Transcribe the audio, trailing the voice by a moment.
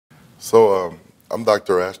I'm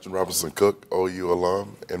Dr. Ashton Robinson Cook, OU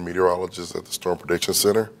alum and meteorologist at the Storm Prediction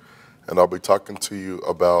Center, and I'll be talking to you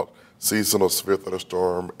about seasonal severe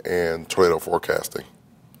thunderstorm and tornado forecasting.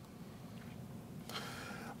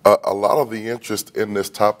 A lot of the interest in this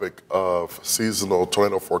topic of seasonal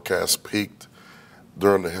tornado forecasts peaked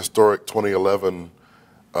during the historic 2011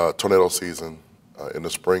 tornado season in the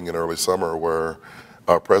spring and early summer, where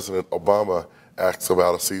President Obama asked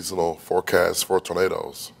about a seasonal forecast for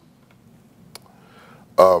tornadoes.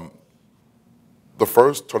 The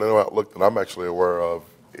first tornado outlook that I'm actually aware of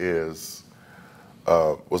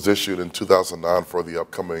was issued in 2009 for the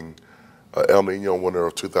upcoming El Nino winter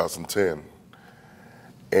of 2010.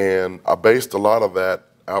 And I based a lot of that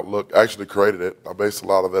outlook, actually created it, I based a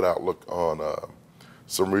lot of that outlook on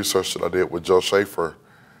some research that I did with Joe Schaefer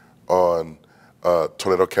on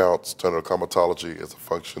tornado counts, tornado climatology as a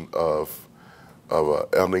function of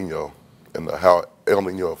El Nino and how El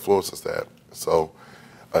Nino influences that. So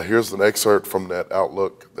here's an excerpt from that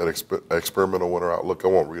outlook, that experimental winter outlook. I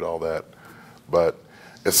won't read all that, but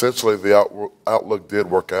essentially the outlook did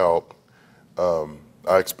work out.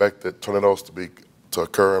 I expected tornadoes to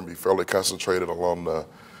occur and be fairly concentrated along the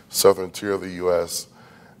southern tier of the U.S.,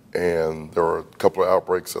 and there were a couple of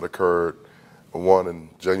outbreaks that occurred, one in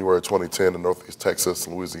January 2010 in northeast Texas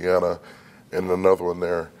and Louisiana, and another one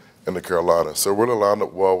there in the Carolinas. So it really lined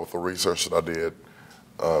up well with the research that I did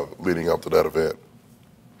leading up to that event.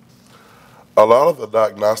 A lot of the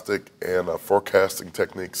diagnostic and forecasting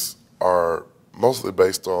techniques are mostly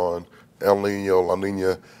based on El Nino, La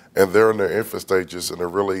Nina, and they're in their infant stages, and they're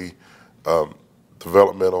really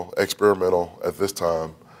developmental, experimental at this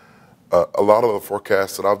time. A lot of the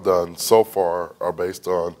forecasts that I've done so far are based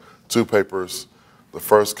on two papers, the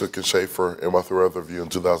first Cook and Schaefer and my thorough review in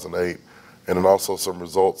 2008, and then also some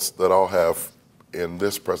results that I'll have in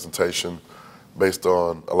this presentation based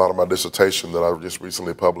on a lot of my dissertation that I just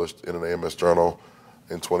recently published in an AMS journal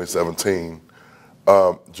in 2017.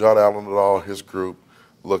 John Allen et al., his group,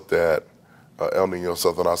 looked at El Niño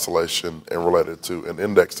Southern Oscillation and related to an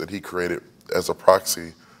index that he created as a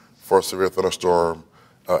proxy for severe thunderstorm,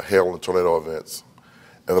 hail, and tornado events.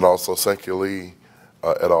 And then also Sankey Lee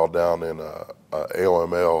et al. Down in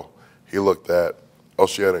AOML, he looked at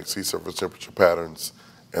oceanic sea surface temperature patterns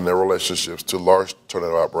and their relationships to large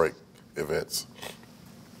tornado outbreak events.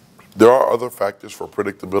 There are other factors for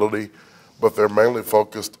predictability, but they're mainly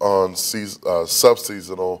focused on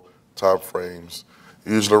sub-seasonal time frames,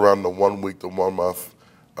 usually around the 1 week to 1 month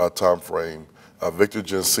time frame. Victor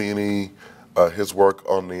Gensini, his work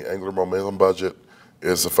on the angular momentum budget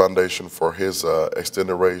is the foundation for his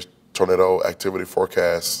extended range tornado activity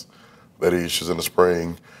forecasts that he issues in the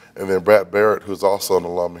spring. And then Brad Barrett, who's also an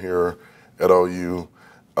alum here at OU,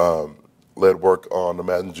 led work on the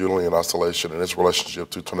Madden-Julian oscillation and its relationship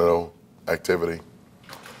to tornado activity.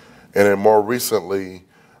 And then more recently,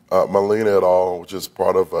 Molina et al., which is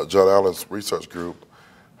part of John Allen's research group,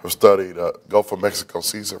 have studied Gulf of Mexico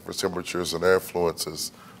sea surface temperatures and their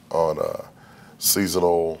influences on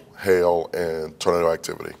seasonal hail and tornado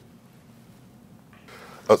activity.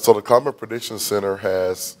 So the Climate Prediction Center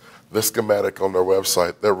has this schematic on their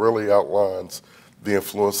website that really outlines the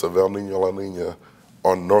influence of El Nino La Nina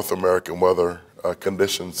on North American weather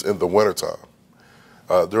conditions in the wintertime.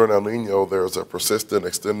 During El Nino, there's a persistent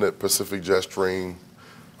extended Pacific jet stream,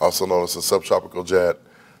 also known as a subtropical jet,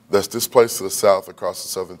 that's displaced to the south across the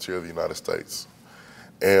southern tier of the United States.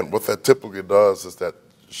 And what that typically does is that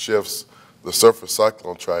shifts the surface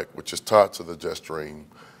cyclone track, which is tied to the jet stream,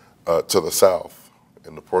 to the south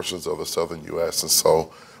in the portions of the southern U.S. And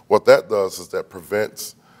so what that does is that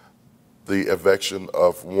prevents the advection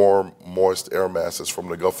of warm, moist air masses from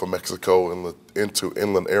the Gulf of Mexico into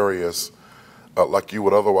inland areas like you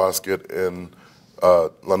would otherwise get in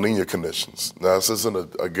La Nina conditions. Now, this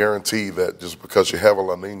isn't a guarantee that just because you have a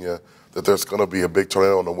La Nina that there's going to be a big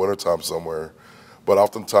tornado in the wintertime somewhere, but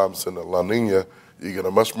oftentimes in the La Nina, you get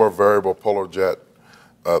a much more variable polar jet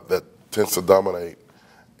that tends to dominate,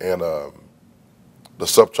 and the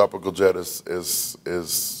subtropical jet has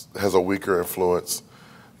a weaker influence.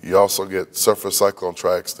 You also get surface cyclone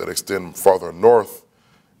tracks that extend farther north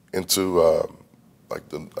into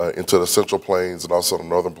into the Central Plains and also the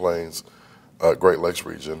Northern Plains, Great Lakes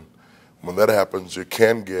region. When that happens, you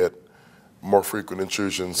can get more frequent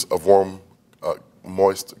intrusions of warm,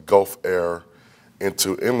 moist Gulf air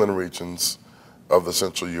into inland regions of the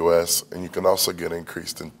central U.S., and you can also get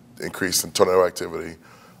increase in tornado activity,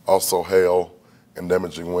 also hail and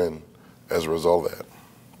damaging wind as a result of that.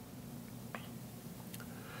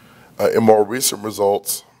 In more recent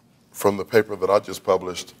results from the paper that I just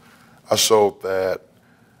published, I showed that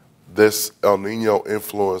this El Nino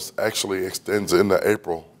influence actually extends into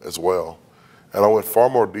April as well. And I went far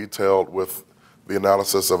more detailed with the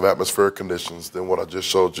analysis of atmospheric conditions than what I just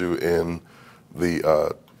showed you in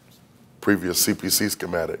the previous CPC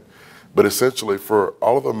schematic. But essentially, for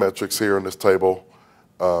all of the metrics here in this table,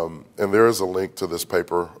 and there is a link to this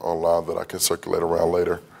paper online that I can circulate around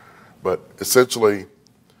later, but essentially,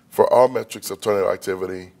 for all metrics of tornado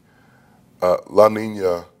activity, La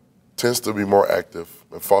Nina tends to be more active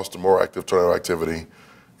and foster more active tornado activity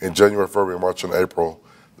in January, February, March, and April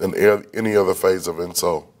than any other phase of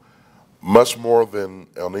ENSO. Much more than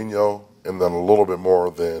El Nino, and then a little bit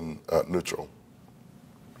more than neutral.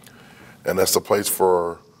 And that's the place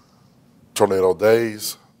for tornado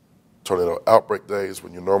days, tornado outbreak days,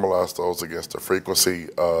 when you normalize those against the frequency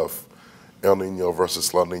of El Nino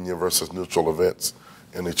versus La Nina versus neutral events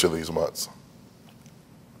in each of these months.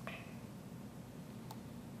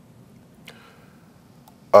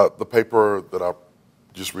 The paper that I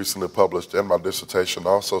just recently published and my dissertation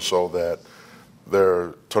also show that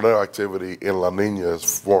their tornado activity in La Nina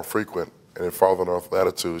is more frequent and in farther north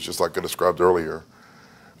latitudes, just like I described earlier,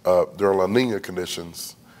 during La Nina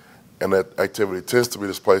conditions, and that activity tends to be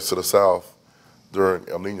displaced to the south during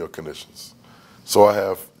El Nino conditions. So I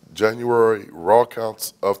have January raw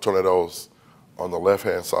counts of tornadoes on the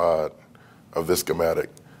left-hand side of this schematic,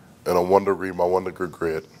 and on 1 degree, my 1 degree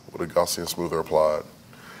grid with a Gaussian smoother applied.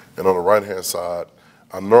 And on the right-hand side,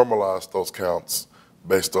 I normalized those counts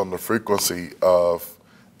based on the frequency of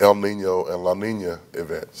El Nino and La Nina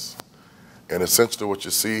events. And essentially what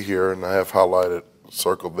you see here, and I have highlighted,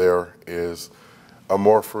 circled there, is a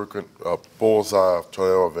more frequent bullseye of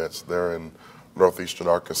tornado events there in northeastern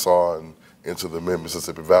Arkansas and into the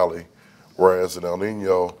mid-Mississippi Valley, whereas in El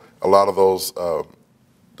Nino, a lot of those,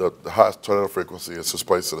 the highest tornado frequency is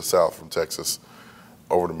displaced to the south from Texas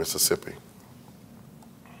over to Mississippi.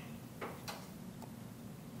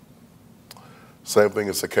 Same thing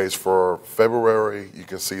is the case for February. You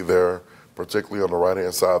can see there, particularly on the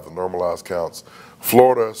right-hand side, the normalized counts.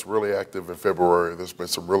 Florida is really active in February. There's been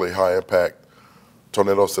some really high-impact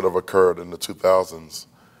tornadoes that have occurred in the 2000s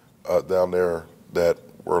down there that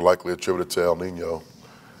were likely attributed to El Nino.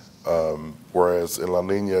 Whereas in La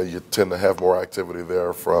Nina, you tend to have more activity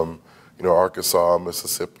there from, Arkansas,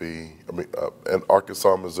 Mississippi, and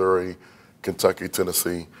Arkansas, Missouri, Kentucky,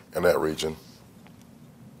 Tennessee, and that region.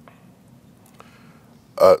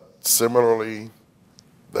 Similarly,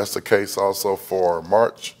 that's the case also for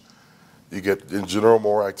March. You get, in general,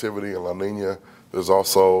 more activity in La Nina. There's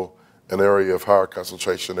also an area of higher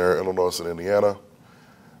concentration there in Illinois and Indiana.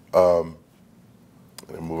 And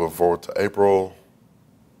moving forward to April,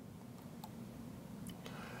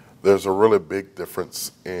 there's a really big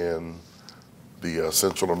difference in the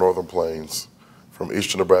central and northern plains from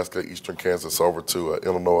eastern Nebraska, eastern Kansas over to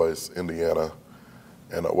Illinois, Indiana,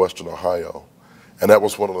 and western Ohio. And that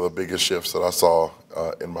was one of the biggest shifts that I saw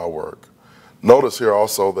in my work. Notice here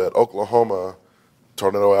also that Oklahoma,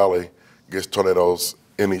 Tornado Alley, gets tornadoes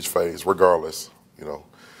in each phase, regardless,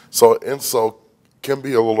 So ENSO can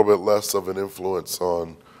be a little bit less of an influence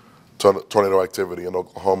on tornado activity in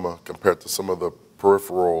Oklahoma compared to some of the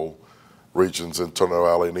peripheral regions in Tornado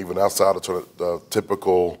Alley, and even outside of the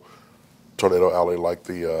typical Tornado Alley like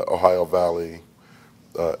the Ohio Valley,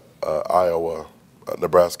 Iowa,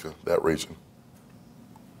 Nebraska, that region.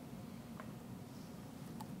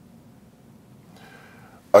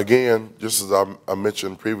 Again, just as I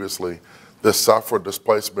mentioned previously, the southward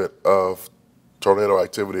displacement of tornado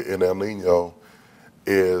activity in El Nino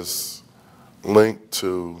is linked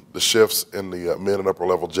to the shifts in the mid and upper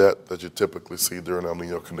level jet that you typically see during El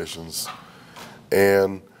Nino conditions.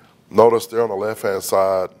 And notice there on the left-hand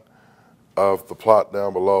side of the plot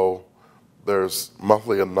down below, there's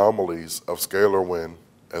monthly anomalies of scalar wind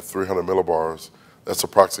at 300 millibars. That's a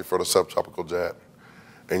proxy for the subtropical jet.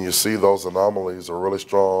 And you see those anomalies are really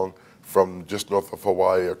strong from just north of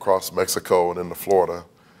Hawaii across Mexico and into Florida.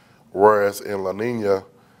 Whereas in La Nina,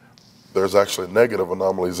 there's actually negative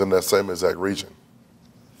anomalies in that same exact region.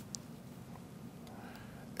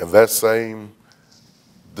 And that same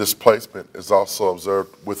displacement is also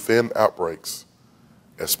observed within outbreaks,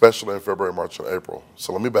 especially in February, March, and April.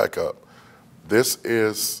 So let me back up. This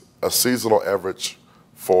is a seasonal average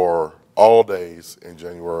for all days in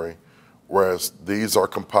January, whereas these are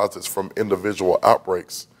composites from individual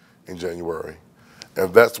outbreaks in January.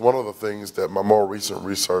 And that's one of the things that my more recent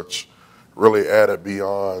research really added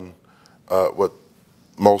beyond what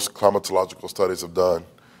most climatological studies have done,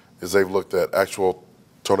 is they've looked at actual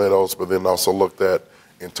tornadoes, but then also looked at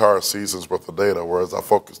entire seasons worth of data, whereas I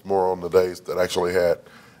focused more on the days that actually had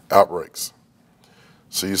outbreaks.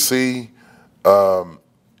 So you see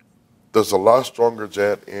There's a lot stronger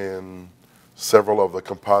jet in several of the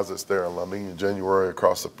composites there in La Nina, January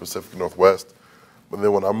across the Pacific Northwest. But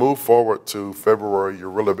then when I move forward to February, you're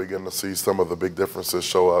really beginning to see some of the big differences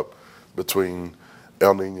show up between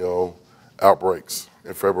El Nino outbreaks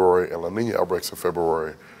in February and La Nina outbreaks in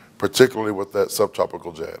February, particularly with that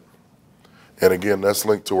subtropical jet. And again, that's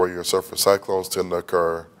linked to where your surface cyclones tend to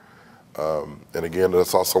occur. And again,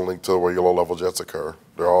 that's also linked to where your low-level jets occur.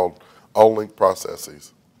 They're all linked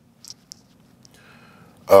processes.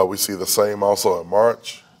 We see the same also in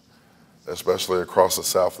March, especially across the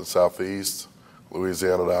south and southeast,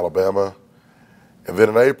 Louisiana to Alabama. And then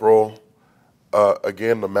in April,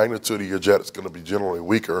 again, the magnitude of your jet is going to be generally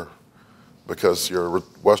weaker because your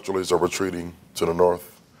westerlies are retreating to the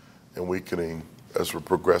north and weakening as we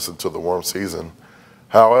progress into the warm season.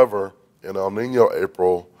 However, in El Nino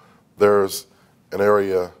April, there's an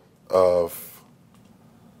area of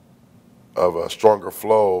a stronger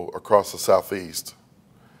flow across the southeast.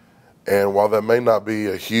 And while that may not be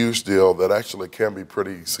a huge deal, that actually can be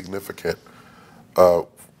pretty significant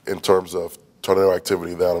in terms of tornado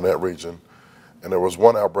activity down in that region. And there was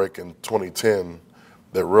one outbreak in 2010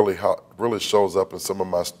 that really shows up in some of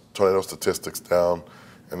my tornado statistics down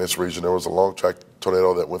in this region. There was a long track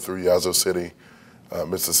tornado that went through Yazoo City,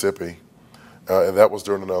 Mississippi, and that was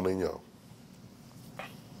during an El Nino.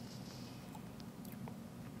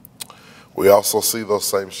 We also see those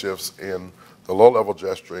same shifts in the low-level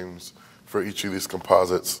jet streams for each of these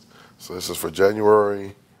composites. So this is for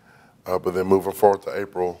January, but then moving forward to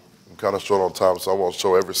April. I'm kind of short on time, so I won't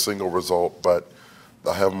show every single result, but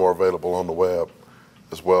I have more available on the web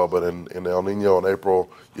as well. But in El Nino in April,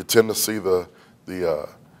 you tend to see the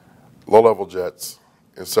low-level jets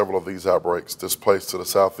in several of these outbreaks displaced to the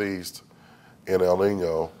southeast in El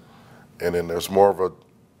Nino, and then there's more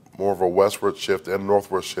of a westward shift and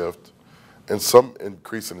northward shift, and some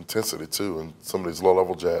increase in intensity too in some of these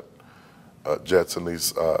low-level jets in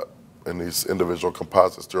these individual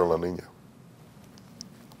composites during La Nina.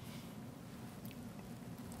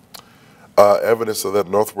 Evidence of that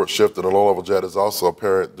northward shift in the low-level jet is also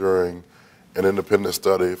apparent during an independent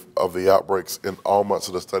study of the outbreaks in all months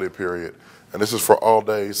of the study period. And this is for all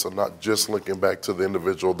days, so not just linking back to the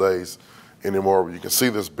individual days anymore. You can see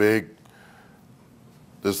this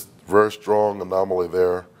very strong anomaly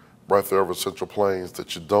there, right there over Central Plains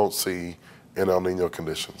that you don't see in El Nino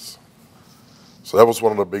conditions. So that was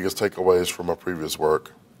one of the biggest takeaways from my previous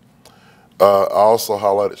work. I also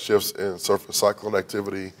highlighted shifts in surface cyclone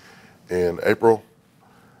activity in April.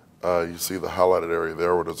 You see the highlighted area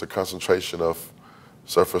there where there's a concentration of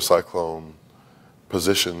surface cyclone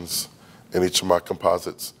positions in each of my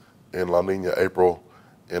composites in La Nina April,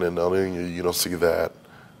 and in El Nino you don't see that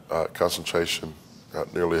concentration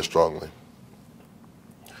nearly as strongly.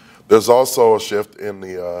 There's also a shift in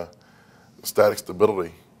the static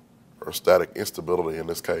stability, or static instability in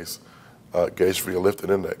this case, gauge via lifted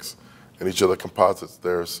index. In each of the composites,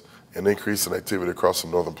 there's an increase in activity across the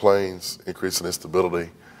northern plains, increase in instability,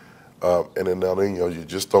 and in El Nino, you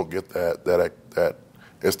just don't get that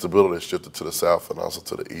instability shifted to the south and also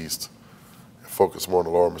to the east, and focus more on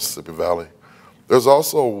the lower Mississippi Valley. There's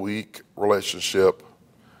also a weak relationship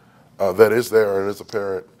that is there and is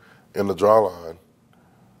apparent in the drawline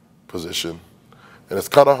position. And it's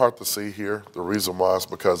kind of hard to see here. The reason why is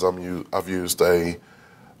because I've used a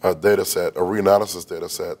data set, a reanalysis data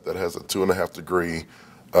set that has a 2.5 degree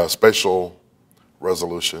spatial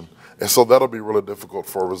resolution. And so that'll be really difficult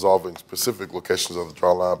for resolving specific locations of the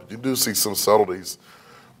draw line. But you do see some subtleties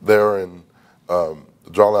there in the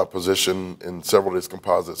draw line position in several of these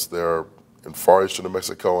composites there in far eastern New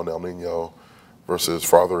Mexico and El Nino versus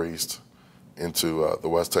farther east into the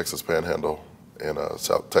West Texas Panhandle and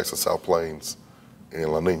South Texas South Plains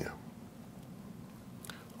in La Nina.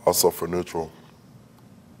 Also for neutral.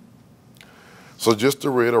 So just to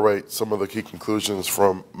reiterate some of the key conclusions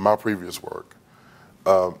from my previous work,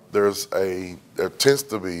 there tends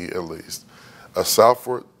to be at least a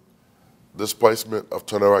southward displacement of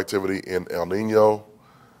tornado activity in El Nino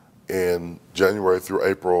in January through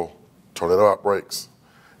April tornado outbreaks,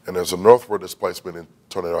 and there's a northward displacement in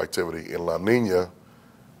tornado activity in La Nina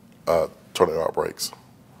tornado outbreaks.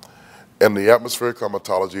 And the atmospheric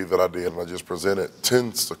climatology that I did and I just presented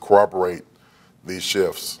tends to corroborate these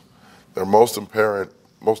shifts. They're most apparent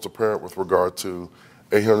with regard to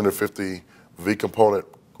 850 V component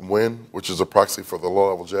wind, which is a proxy for the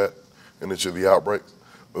low-level jet in each of the outbreaks.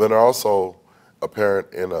 But then they're also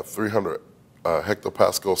apparent in 300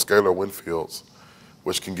 hectopascal scalar wind fields,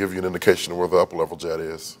 which can give you an indication of where the upper-level jet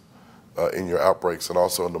is in your outbreaks and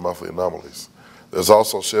also in the monthly anomalies. There's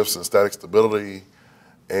also shifts in static stability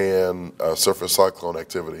and surface cyclone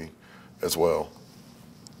activity as well.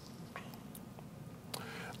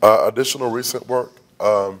 Additional recent work,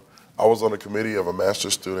 I was on a committee of a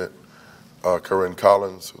master's student, Corinne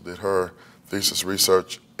Collins, who did her thesis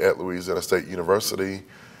research at Louisiana State University,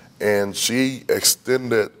 and she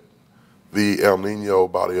extended the El Nino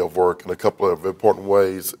body of work in a couple of important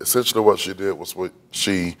ways. Essentially what she did was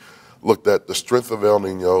she looked at the strength of El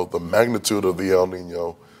Nino, the magnitude of the El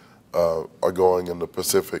Nino are going in the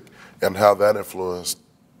Pacific, and how that influenced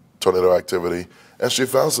tornado activity. And she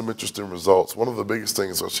found some interesting results. One of the biggest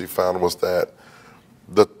things that she found was that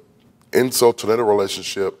the INSO-tornado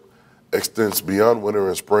relationship extends beyond winter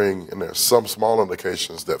and spring, and there's some small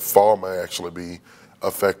indications that fall may actually be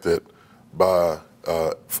affected by,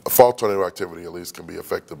 fall tornado activity at least can be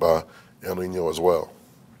affected by El Nino as well.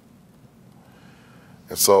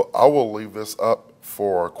 And so I will leave this up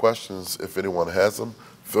for questions if anyone has them.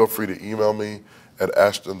 Feel free to email me at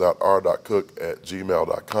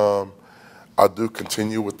ashton.r.cook@gmail.com. I do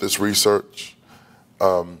continue with this research.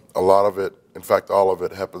 A lot of it, in fact, all of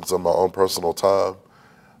it happens on my own personal time.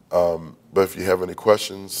 But if you have any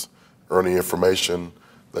questions or any information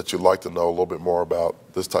that you'd like to know a little bit more about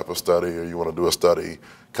this type of study, or you want to do a study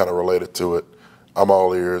kind of related to it, I'm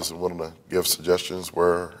all ears and willing to give suggestions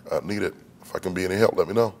where needed. If I can be any help, let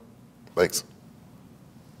me know. Thanks.